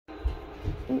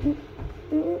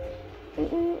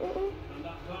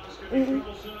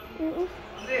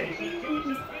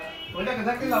Ahorita que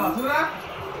saques la basura,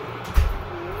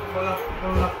 con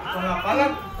la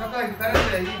pala, saca la guitarra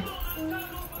de ahí.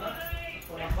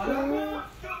 Con la pala.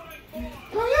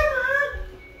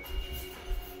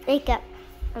 Wake up.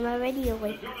 I'm already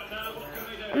awake.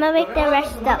 I'm gonna wake the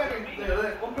rest up.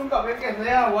 Compre un café que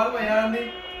sea o algo ya,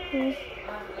 Andy.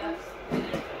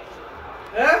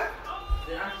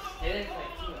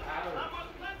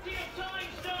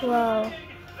 Whoa.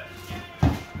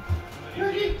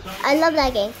 I love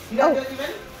that game. Oh, I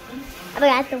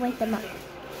forgot to wake them up.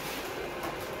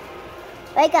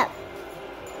 Wake up.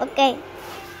 Okay.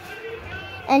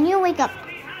 And you wake up.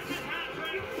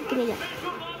 Give me that.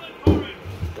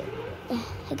 Okay.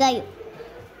 I got you.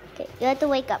 Okay, you have to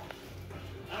wake up.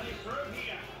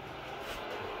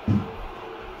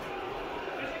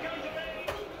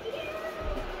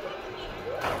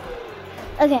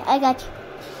 Okay, I got you.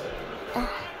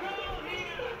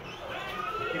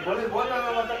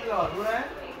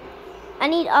 I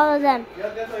need all of them.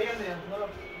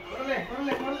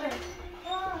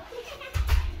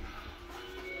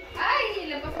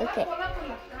 Okay.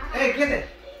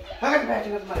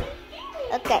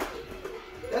 Okay.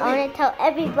 I want to tell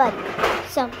everybody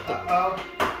something.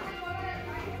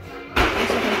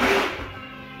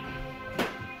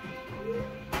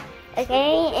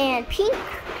 Okay, and pink.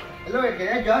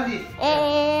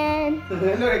 And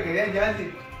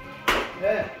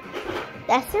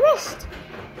that's the rest.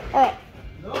 Alright.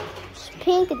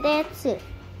 Pink, that's it.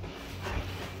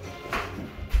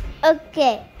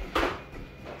 Okay.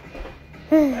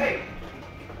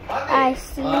 I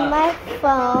see my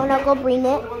phone. I'll go bring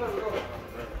it.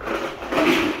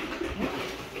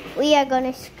 We are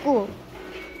going to school.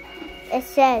 It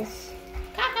says.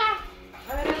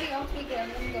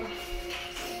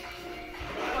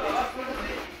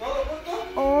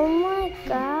 Oh my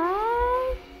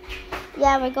God.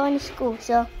 Yeah, we're going to school,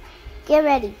 so get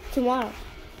ready tomorrow.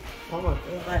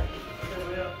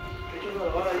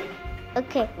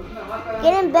 Okay,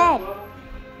 get in bed.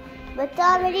 But it's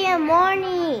already in the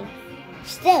morning.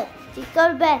 Still, just go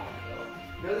to bed.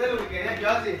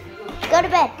 Go to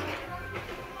bed.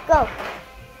 Go.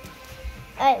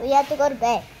 Alright, we have to go to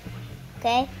bed.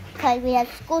 Okay? Because we have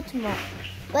school tomorrow.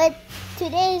 But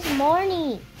today's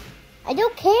morning. I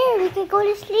don't care. We can go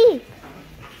to sleep.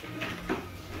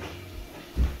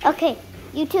 Okay,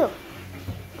 you too.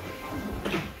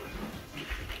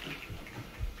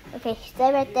 Okay,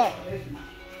 stay right there.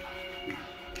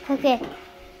 Okay.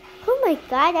 Oh my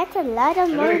God, that's a lot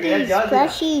among these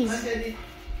plushies.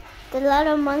 That's a lot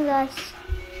among us.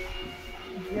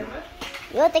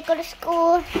 You have to go to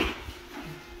school.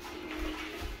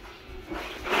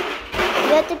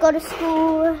 You have to go to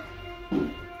school.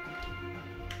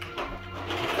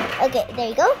 Okay, there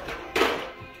you go.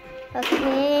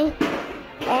 Okay.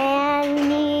 And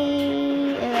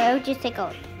I'll just take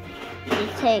out. You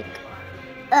take.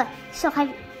 So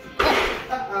heavy.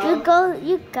 You go.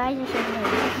 You guys are so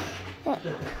heavy.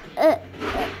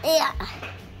 Yeah.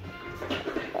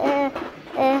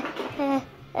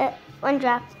 One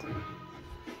dropped.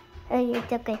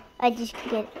 It's okay. I just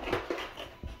get it.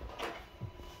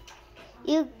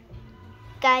 You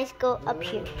guys go up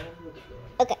here.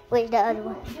 Okay, where's the other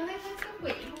one?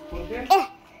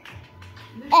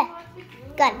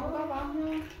 Got it.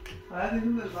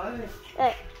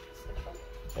 Alright.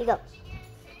 Here you go.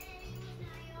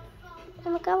 Oh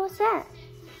my God, what's that?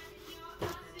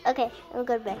 Okay, I'm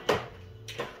going to bed.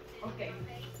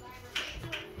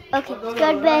 Okay, go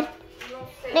to bed.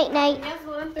 Night night.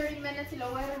 30 minutes y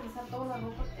luego voy a revisar toda la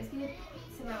ropa. Es que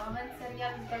se me va a vencer ya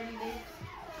el 30 days.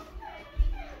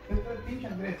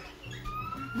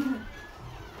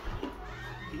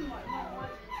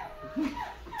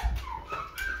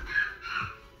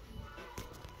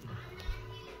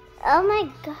 Oh my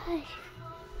gosh.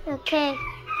 Okay.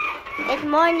 It's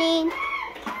morning.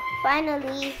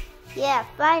 Finally. Yeah,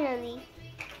 finally.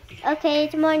 Okay,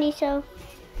 it's morning, so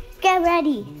get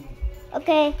ready.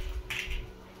 Okay.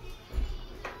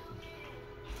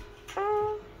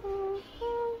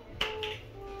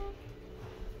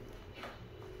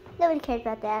 Nobody cares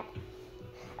about that.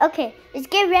 Okay, let's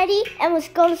get ready and let's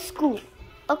go to school.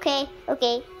 Okay.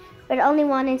 We're the only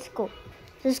one in school.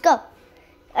 So let's go.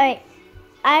 Alright.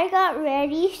 I got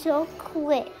ready so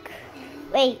quick.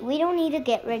 Wait, we don't need to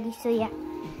get ready, so yeah.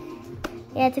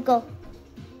 You have to go.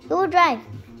 Who will drive?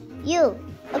 You.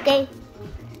 Okay.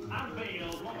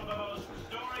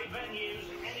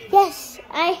 Yes,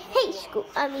 I hate school.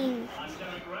 I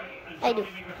do.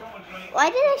 Why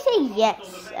did I say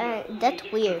yes? That's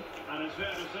weird.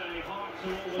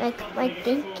 Like my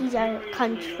thinkies are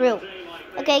come true.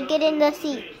 Okay, get in the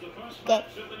seat. Okay,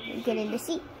 get in the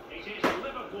seat.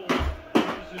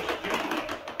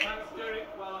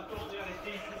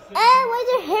 Why's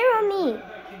there hair on me?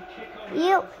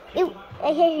 Ew.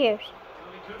 Hair.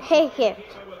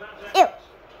 Ew.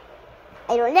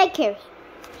 I don't like hairs.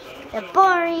 They're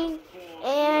boring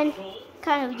and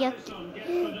kind of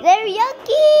yucky. They're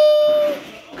yucky!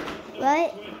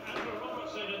 What?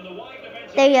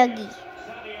 They're yucky.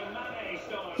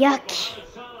 Yucky.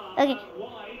 Okay,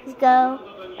 let's go.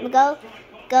 I'm gonna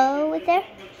go with there.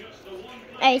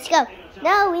 Alright, let's go.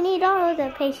 No, we need all the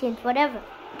patience, whatever.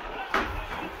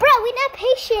 Bro, we're not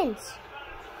patients.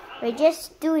 We're just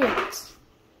students.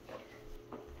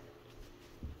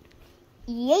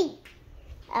 Yay.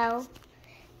 Ow.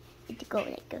 Need to go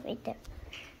right there.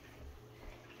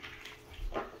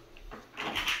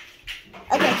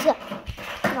 Okay, let's go.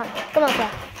 Come on, bro. Let's go.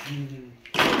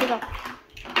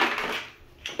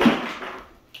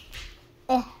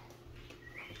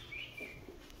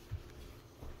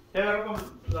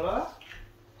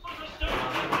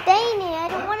 Dang it, I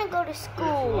don't want to go to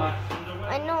school.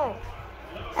 I know.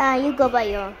 You go by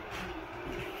your own.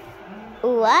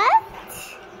 What?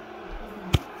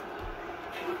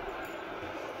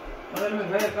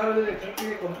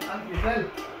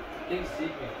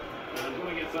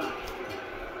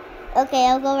 Okay,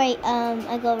 I'll go right.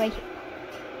 I go right here.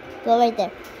 Go right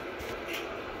there.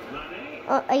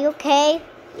 Are you okay?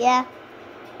 Yeah,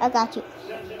 I got you.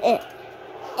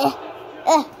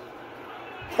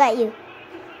 Got you.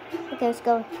 Okay, let's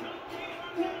go.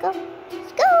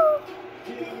 Let's go.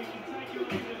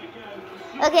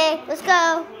 Okay, let's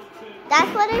go.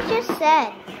 That's what I just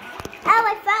said. Ow,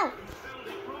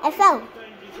 I fell.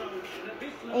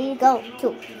 There you go,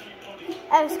 too.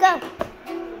 Alright, let's go.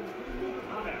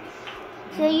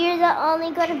 So you're the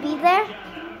only gonna be there?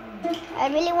 I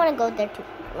really want to go there, too.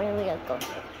 I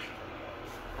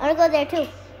want to go there, too.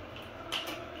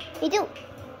 Me too.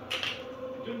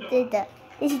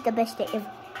 This is the best day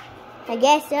ever. I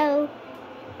guess so.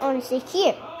 I want to sit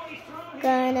here.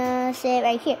 Gonna sit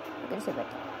right here. I'm gonna sit right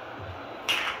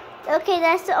there. Okay,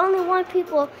 that's the only one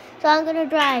people, so I'm gonna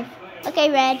drive. Okay,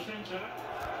 Red.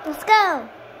 Let's go.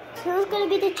 So who's gonna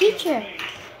be the teacher?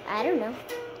 I don't know.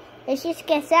 Let's just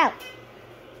guess out.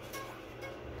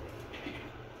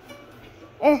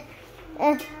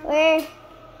 Where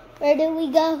do we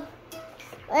go?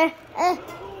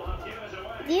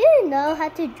 Do you know how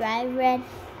to drive, Red?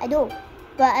 I do,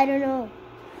 but I don't know.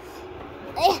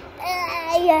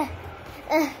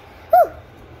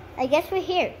 I guess we're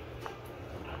here.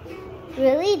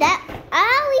 Really? That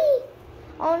alley?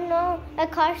 Oh no, a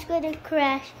car's gonna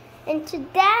crash into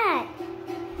that.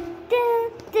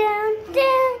 Down, down,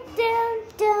 down, down,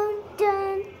 down,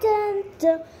 down, down, down,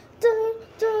 down,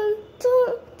 down,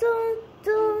 down,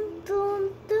 down,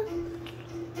 down, down.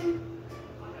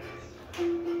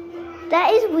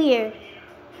 That is weird.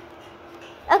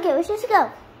 Okay, let's just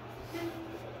go.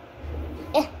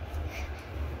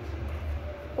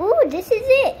 Ooh, this is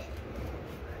it.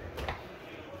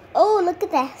 Oh, look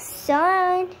at that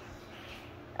sun.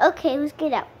 Okay, let's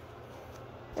get out.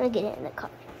 Let me get in the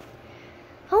car.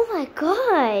 Oh my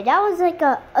god, that was like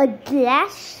a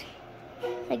glass,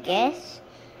 I guess.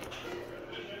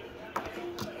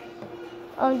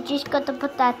 I'm just got to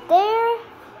put that there.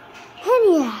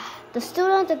 And yeah, the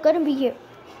students are gonna be here.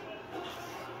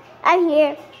 I'm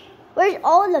here. Where's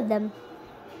all of them?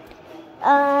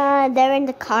 They're in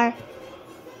the car.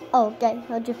 Oh, okay,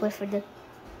 I'll just wait for them.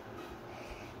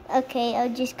 Okay, I'll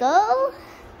just go.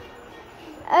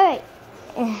 Alright.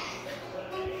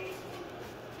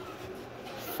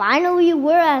 Finally,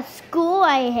 we're at school.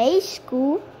 I hate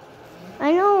school.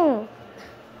 I know.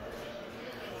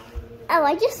 Oh,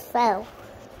 I just fell.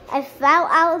 I fell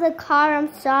out of the car.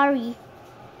 I'm sorry.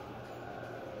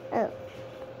 Oh,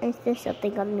 is there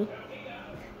something on me?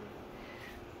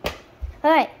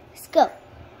 Alright, let's go.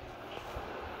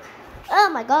 Oh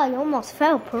my god, you almost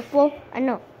fell, Purple. I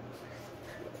know.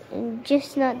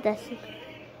 Just not that sick.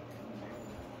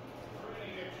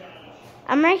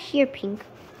 I'm right here, Pink.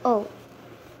 Oh.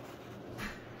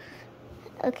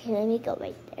 Okay, let me go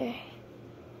right there.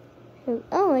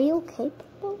 Oh, are you okay,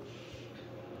 Purple?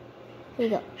 Here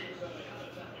you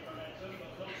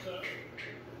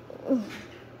go.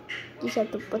 Just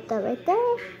have to put that right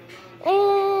there.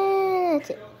 And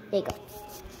that's it. There you go.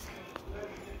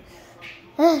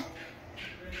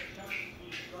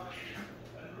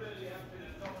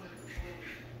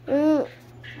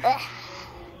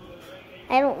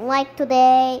 I don't like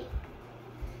today.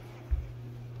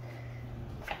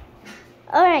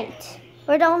 Alright.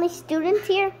 We're the only students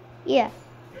here? Yeah.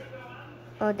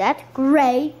 Oh, that's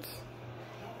great.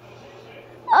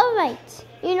 All right.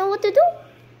 You know what to do?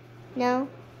 No.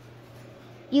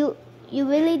 You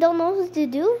really don't know what to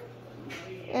do?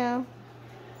 No.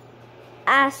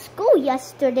 At school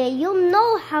yesterday, you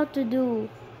know how to do.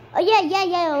 Oh,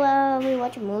 yeah. We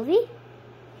watch a movie.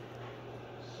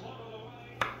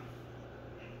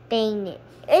 Dang it.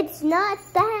 It's not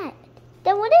that.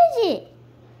 Then what is it?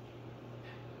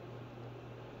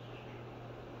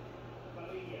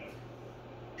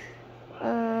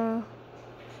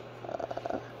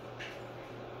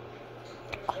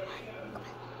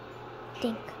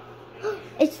 Think.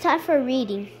 It's time for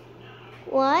reading.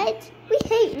 What? We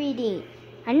hate reading.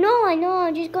 I know.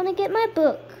 I'm just gonna get my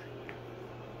book.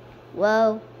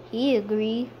 Well, he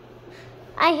agreed.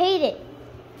 I hate it.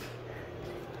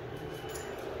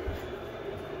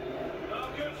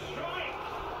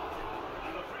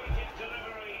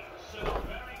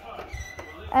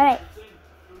 Alright.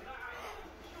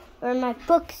 Where are my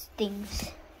books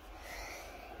things?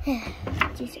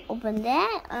 Just open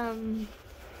that.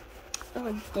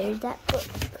 Oh, there's that book.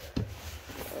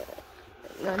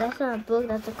 No, that's not a book.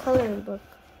 That's a coloring book.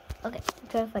 Okay,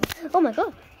 I'm trying to find it. Oh my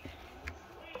god.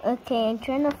 Okay, I'm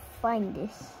trying to find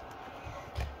this.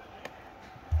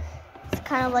 It's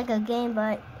kind of like a game,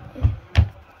 but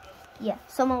yeah,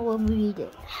 someone will read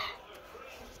it.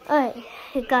 Alright,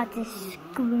 I got this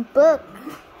green book,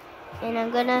 and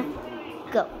I'm gonna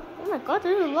go. Oh my god,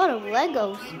 there's a lot of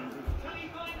Legos.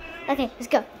 Okay, let's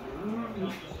go.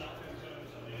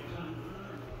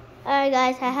 Alright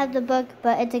guys, I have the book,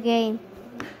 but it's a game.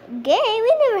 Game?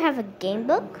 We never have a game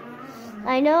book.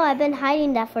 I know, I've been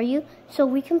hiding that for you, so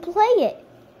we can play it.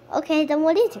 Okay, then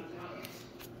what is it?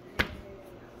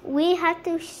 We have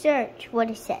to search what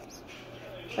it says.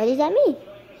 What does that mean?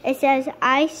 It says,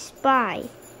 I spy.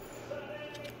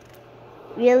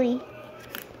 Really?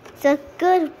 It's a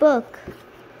good book.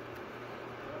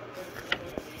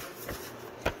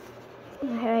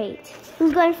 Alright,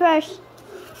 who's going first?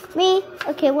 Me?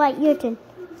 Okay, what? Your turn.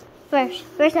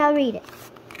 First I'll read it.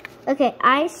 Okay,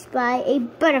 I spy a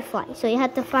butterfly. So you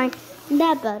have to find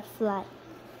that butterfly.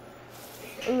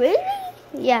 Really?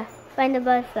 Yeah, find the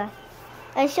butterfly.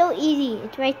 It's so easy.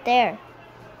 It's right there.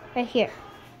 Right here.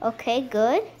 Okay,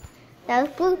 good. Now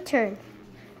it's Blue's turn.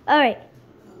 Alright.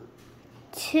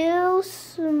 2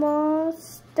 small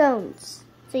stones.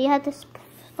 So you have to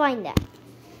find that.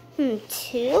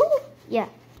 2? Yeah.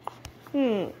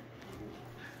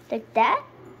 Like that?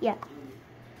 Yeah.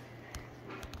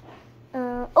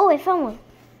 Oh, I found one.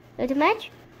 Does it match?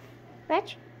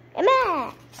 Match? A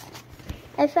match!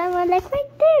 I found one like right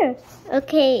there.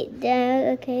 Okay,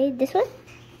 okay, this one?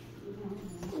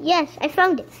 Yes, I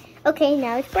found it. Okay,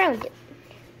 now it's brown.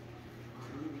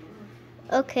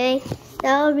 Okay,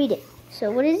 now I'll read it.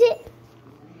 So what is it?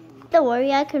 Don't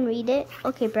worry, I can read it.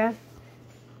 Okay, brown.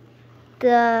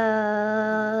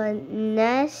 The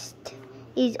nest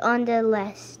is on the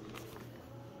left.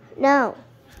 No.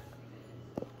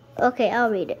 Okay, I'll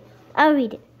read it.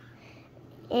 An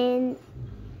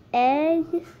egg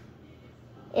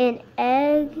in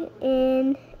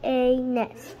a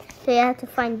nest. So you have to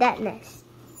find that nest.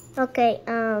 Okay,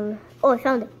 oh, I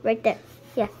found it right there.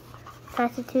 Yeah.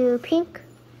 Pass it to Pink.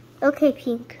 Okay,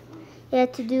 Pink. You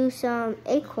have to do some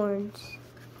acorns.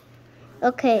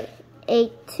 Okay,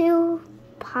 2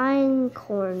 pine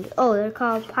corns. Oh, they're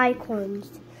called pine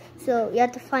corns. So you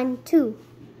have to find 2.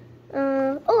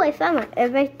 Oh, I found one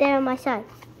right there on my side.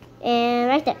 And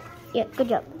right there. Yeah, good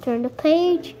job. Turn the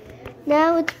page.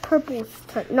 Now it's purple's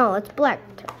turn. No, it's black's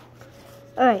turn.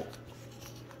 Alright.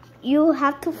 You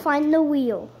have to find the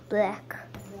wheel, Black.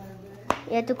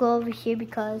 You have to go over here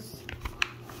because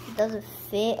it doesn't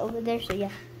fit over there, so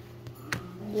yeah.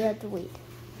 You have to wait.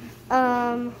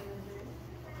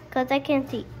 Cause I can't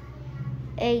see.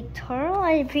 A turtle?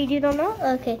 I pretty don't know?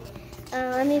 Okay.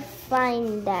 Let me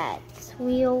find that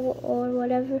wheel or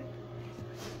whatever.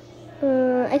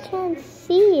 I can't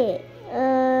see it.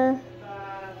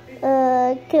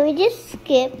 Can we just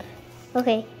skip?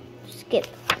 Okay, skip.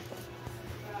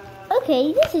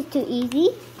 Okay, this is too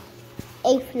easy.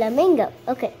 A flamingo.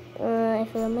 Okay, a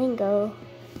flamingo.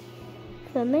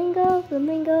 A flamingo.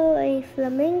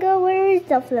 Where is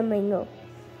the flamingo?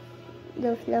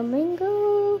 The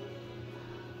flamingo.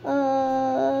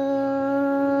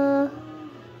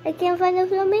 I can't find the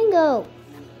flamingo.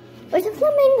 Where's the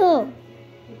flamingo?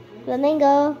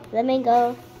 Flamingo.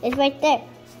 It's right there.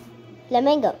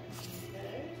 Flamingo.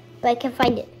 But I can't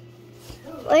find it.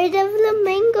 Where's the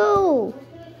flamingo?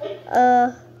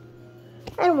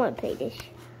 I don't want to play this.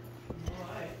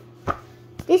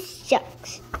 This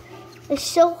sucks. It's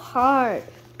so hard.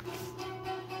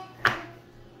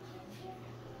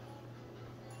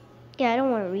 Yeah, I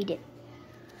don't want to read it.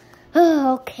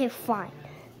 Oh, okay, fine.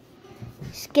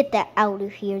 Let's get that out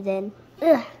of here then.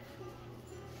 Ugh.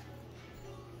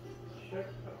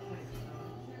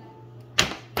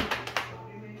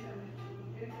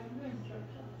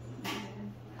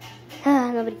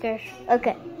 Nobody cares.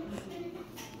 Okay.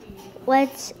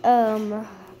 Let's we're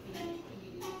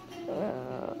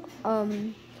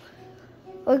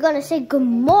gonna say good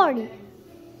morning.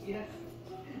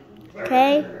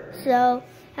 Okay, so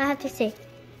I have to say.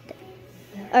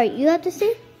 Alright, you have to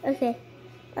say? Okay.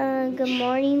 Good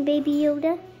morning, Baby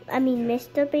Yoda. I mean,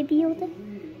 Mr. Baby Yoda.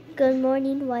 Good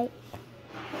morning, White.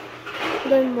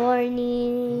 Good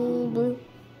morning, Blue.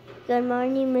 Good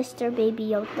morning, Mr. Baby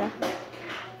Yoda.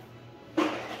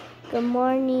 Good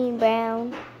morning,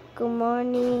 Brown. Good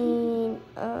morning,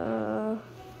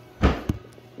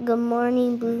 good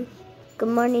morning, Blue. Good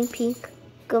morning, Pink.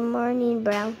 Good morning,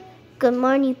 Brown. Good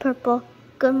morning, Purple.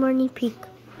 Good morning, Pink.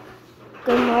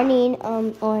 Good morning,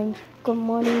 Orange. Good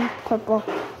morning, Purple.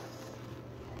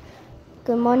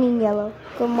 Good morning, Yellow.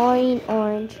 Good morning,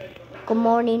 Orange. Good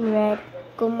morning, Red.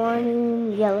 Good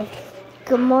morning, Yellow.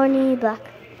 Good morning, Black.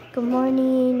 Good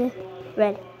morning,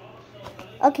 Red.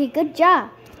 Okay, good job.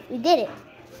 We did it.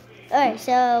 Alright,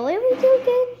 so what do we do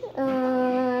again?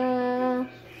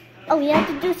 Oh, we have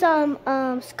to do some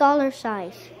scholar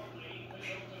size.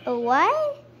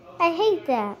 What? I hate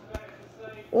that.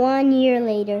 1 year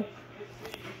later.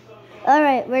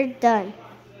 Alright, we're done.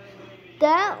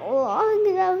 That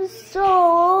was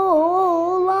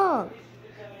so long.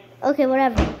 Okay,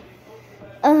 whatever.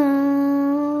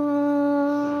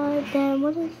 Then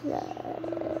what is that?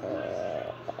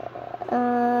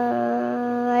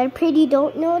 I pretty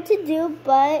don't know what to do,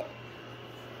 but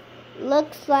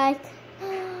looks like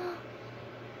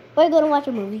we're gonna watch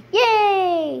a movie.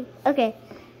 Yay! Okay,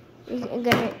 I'm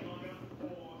gonna.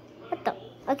 What the?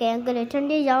 Okay, I'm gonna turn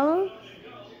this on.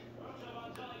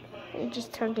 I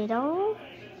just turned it on,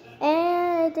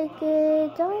 and I think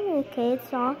it's on. Okay,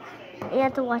 it's on. You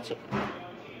have to watch it.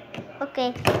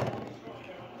 Okay,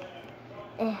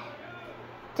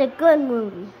 it's a good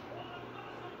movie.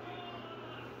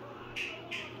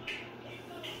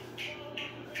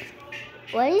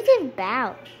 What is it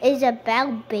about? It's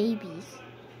about babies.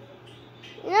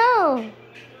 No,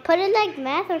 put it like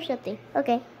math or something.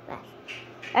 Okay, math.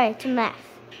 All right, to math.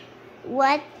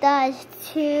 What does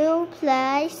 2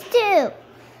 plus 2? Oh,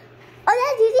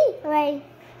 that's easy. All right.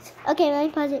 Okay, let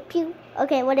me pause it. Pew.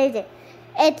 Okay, what is it?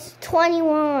 It's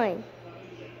 21.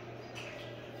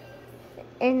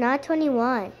 It's not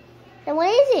 21. Then what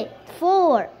is it?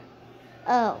 4.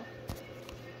 Oh.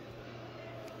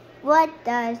 What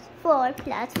does 4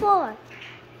 plus 4?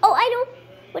 Oh, I know.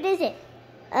 What is it?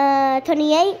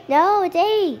 28? No, it's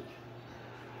 8.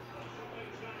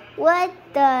 What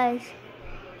does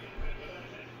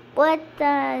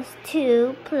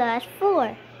 2 plus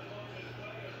 4?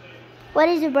 What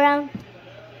is it, Brown?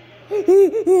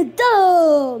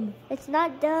 Dumb! It's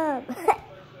not dumb.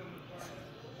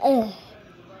 Oh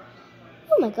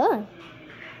my god.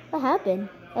 What happened?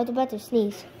 I was about to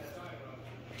sneeze.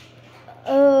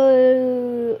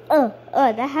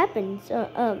 That happens.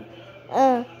 What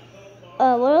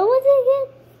was it again?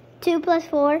 2 plus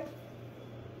 4?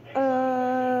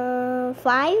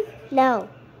 5? No.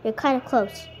 You're kind of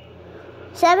close.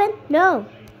 7? No.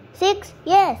 6?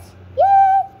 Yes.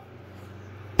 Yay!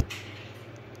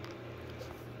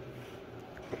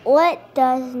 What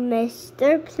does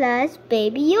Mr. plus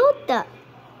Baby Yoda?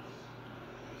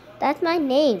 That's my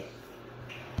name.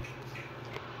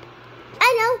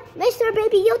 I know, Mr.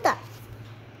 Baby Yoda.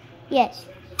 Yes.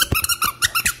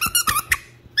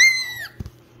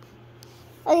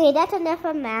 Okay, that's enough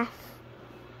of math.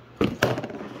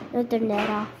 I'll turn that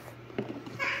off.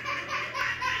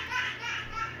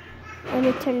 Let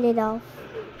me turn it off.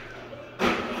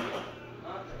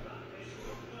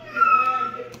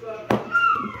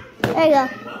 There you go.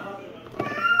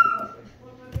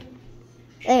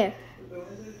 There.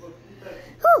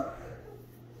 Whew.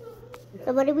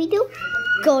 So what do we do?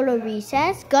 Go to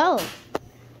recess. Go.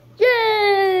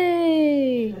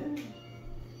 Yay!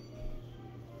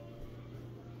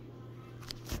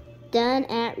 Done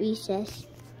at recess.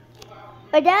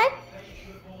 We're done?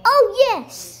 Oh,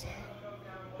 yes!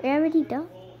 We're already done.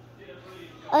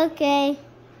 Okay.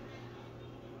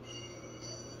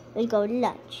 We go to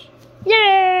lunch.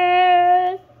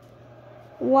 Yay!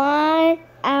 1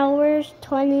 hour,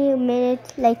 20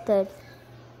 minutes later.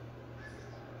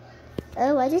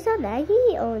 Oh, was it so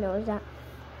laggy? Oh, no, it's not.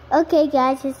 Okay,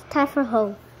 guys, it's time for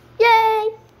home.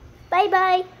 Yay!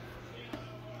 Bye-bye.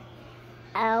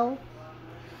 Ow.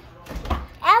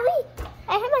 Owie!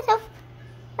 I hurt myself.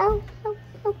 Ow, ow,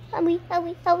 ow. Hurry. I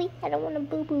don't want to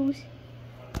boo-boos.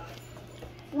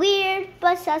 Weird,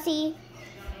 but sussy.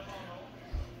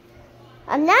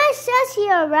 I'm not sussy,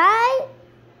 alright?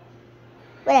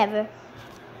 Whatever.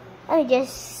 Let me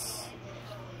just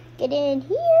get in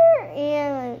here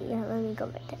and let me go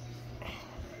right there.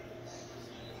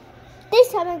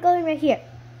 This time I'm going right here.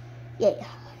 Yeah.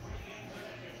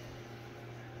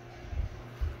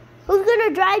 Who's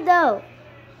gonna drive though?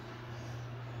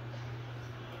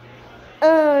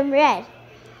 Red.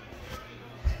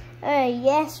 Alright,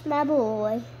 yes, my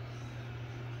boy.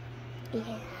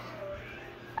 Yeah.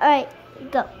 Alright,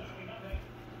 go.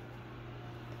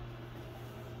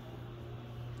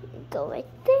 Go right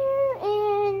there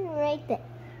and right there.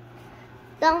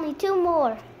 There's only 2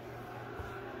 more.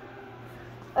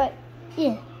 Alright,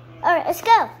 yeah. Alright, let's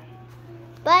go.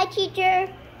 Bye,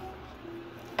 teacher.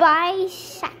 Bye,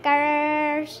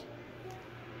 suckers.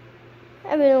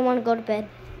 I really want to go to bed.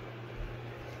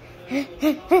 I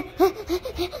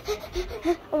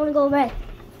want to go to bed.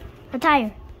 I'm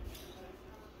tired.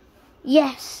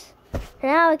 Yes.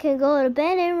 Now I can go to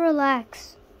bed and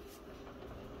relax.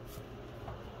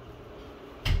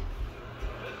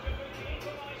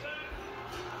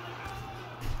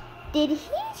 Did he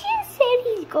just say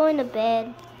he's going to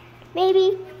bed?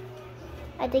 Maybe.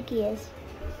 I think he is.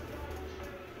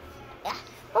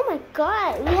 Oh my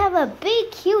God, we have a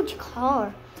big, huge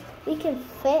car. We can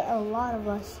fit a lot of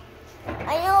us.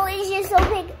 I know, it's just so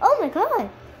big. Oh my God.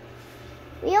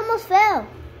 We almost fell.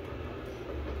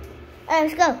 All right,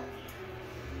 let's go.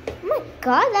 Oh my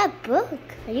God, that book.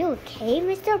 Are you okay,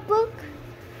 Mr. Book?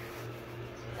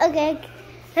 Okay,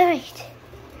 all right.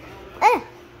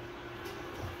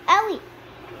 Owie.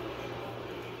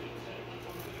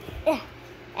 Yeah,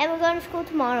 and we're going to school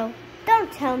tomorrow.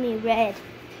 Don't tell me, Red.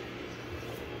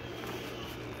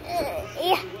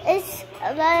 Yeah, it's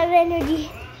a lot of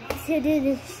energy to do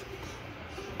this.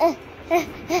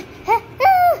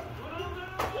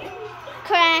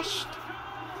 Crashed.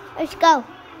 Let's go.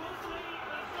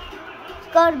 Let's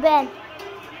go to bed.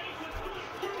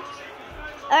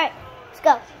 Alright, let's go.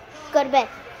 Let's go to bed.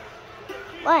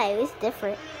 Why? It's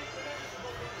different.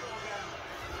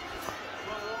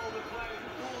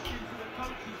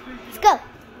 Let's go.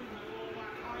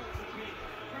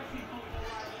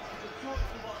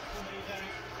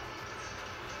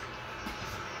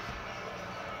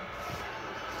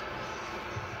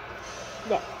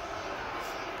 There.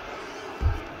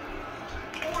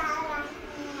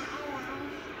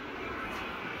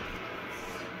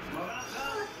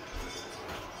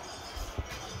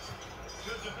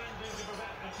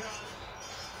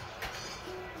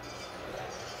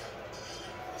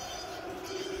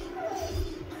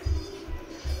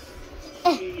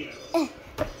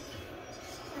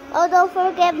 Oh, don't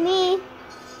forget me.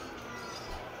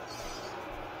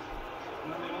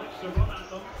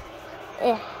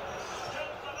 Yeah.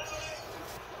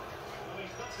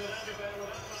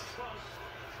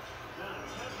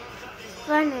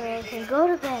 Finally, I can go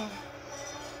to bed.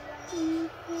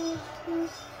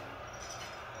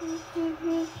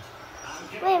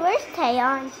 Wait, where's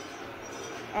Taeyeon?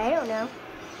 I don't know.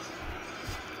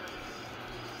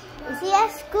 Is he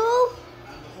at school?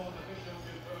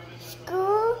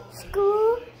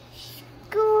 School?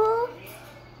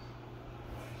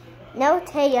 No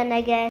Taeyeon, I guess.